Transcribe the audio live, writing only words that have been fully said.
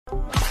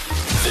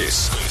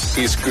This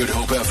is Good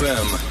Hope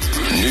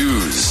FM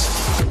News.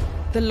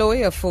 The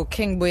lawyer for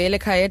King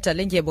Buyelekhaya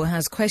Dalindyebo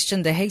has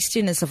questioned the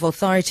hastiness of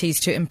authorities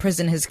to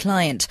imprison his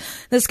client.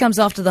 This comes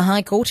after the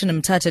High Court in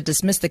Mthatha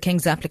dismissed the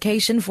King's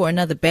application for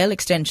another bail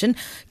extension.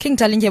 King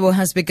Dalindyebo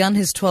has begun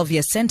his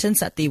 12-year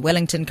sentence at the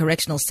Wellington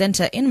Correctional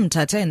Centre in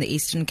Mthatha in the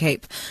Eastern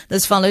Cape.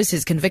 This follows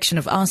his conviction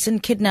of arson,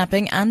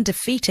 kidnapping and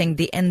defeating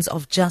the ends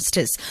of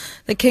justice.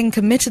 The King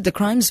committed the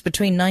crimes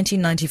between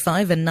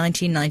 1995 and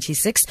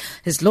 1996.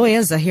 His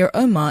lawyer, Zahir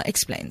Omar,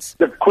 explains.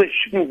 The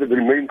questions that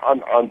remain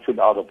unanswered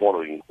are the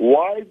following.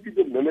 Why did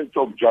the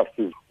Minister of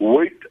Justice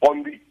wait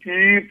on the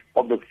eve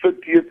of the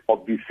 30th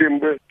of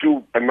December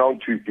to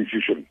announce his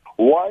decision?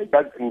 Why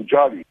did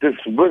Njari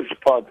dismiss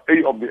Part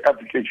A of the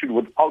application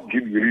without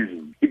giving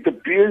reasons? It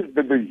appears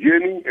that the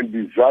yearning and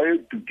desire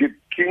to get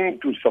King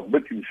to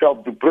submit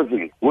himself to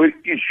prison were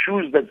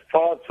issues that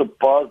far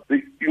surpass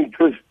the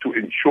interest to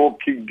ensure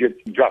King gets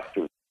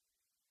justice.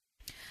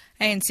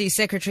 ANC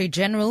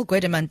Secretary-General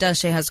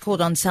Mthatha has called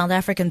on South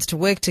Africans to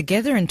work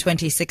together in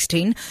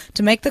 2016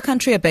 to make the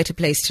country a better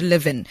place to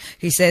live in.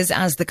 He says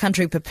as the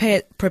country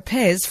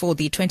prepares for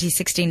the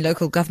 2016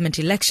 local government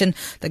election,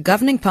 the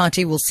governing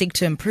party will seek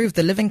to improve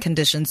the living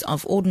conditions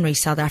of ordinary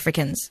South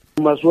Africans.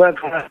 We must work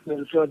hard to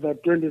ensure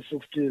that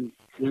 2016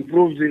 we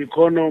improve the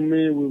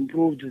economy, we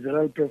improve the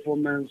health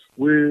performance,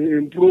 we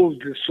improve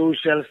the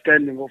social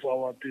standing of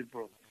our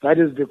people. That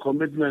is the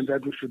commitment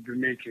that we should be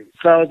making.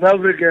 South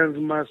Africans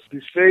must be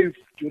safe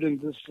during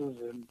this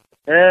season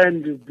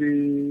and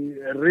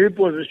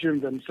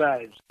reposition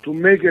themselves to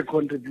make a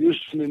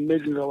contribution in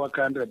making our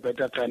country a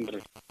better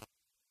country.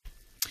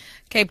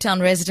 Cape Town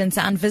residents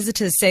and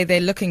visitors say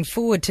they're looking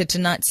forward to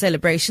tonight's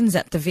celebrations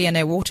at the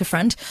V&A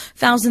waterfront.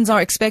 Thousands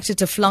are expected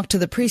to flock to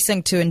the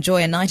precinct to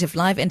enjoy a night of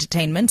live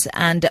entertainment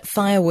and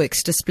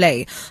fireworks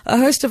display. A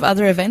host of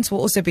other events will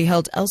also be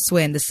held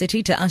elsewhere in the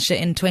city to usher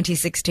in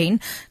 2016.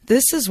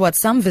 This is what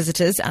some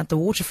visitors at the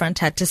waterfront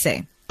had to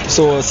say.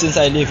 So since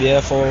I live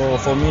here,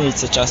 for me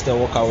it's just a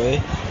walk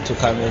away to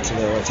come here to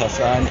the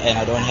waterfront, and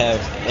I don't have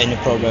any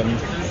problem.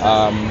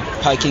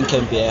 Parking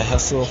can be a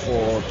hassle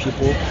for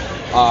people,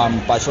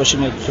 but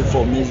fortunately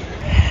for me,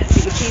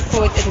 we're looking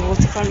forward at the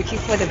waterfront, looking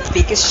for the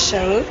biggest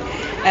show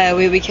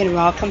where we can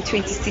welcome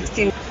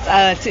 2016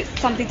 to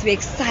something to be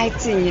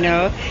exciting,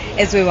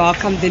 as we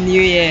welcome the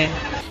new year.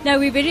 Now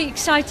we're very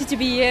excited to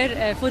be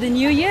here for the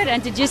new year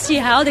and to just see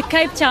how the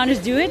Cape Towners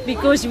do it,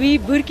 because we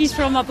Burkies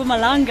from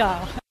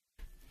Mpumalanga.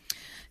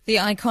 The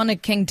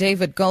iconic King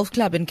David Golf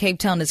Club in Cape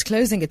Town is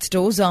closing its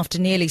doors after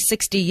nearly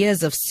 60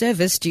 years of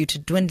service due to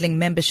dwindling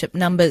membership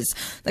numbers.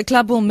 The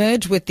club will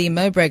merge with the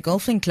Mowbray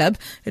Golfing Club.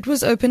 It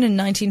was opened in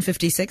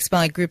 1956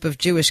 by a group of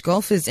Jewish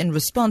golfers in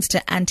response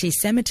to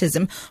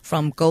anti-Semitism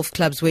from golf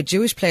clubs where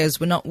Jewish players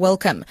were not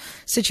welcome.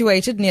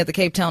 Situated near the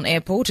Cape Town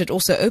airport, it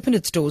also opened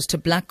its doors to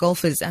black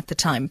golfers at the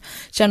time.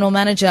 General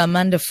Manager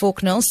Amanda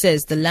Faulknell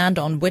says the land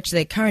on which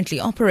they currently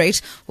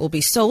operate will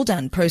be sold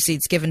and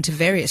proceeds given to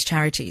various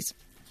charities.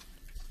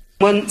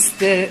 Once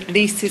the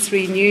lease is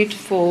renewed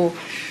for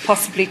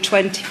possibly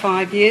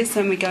 25 years,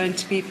 then we're going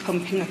to be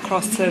pumping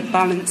across a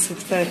balance of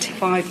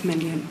 35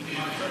 million.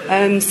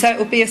 So it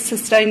will be a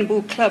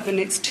sustainable club, and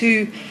it's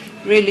two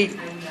really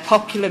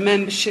popular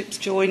memberships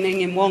joining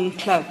in one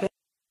club.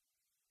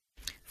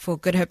 For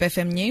Good Hope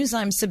FM News,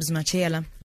 I'm Sibs Matiela.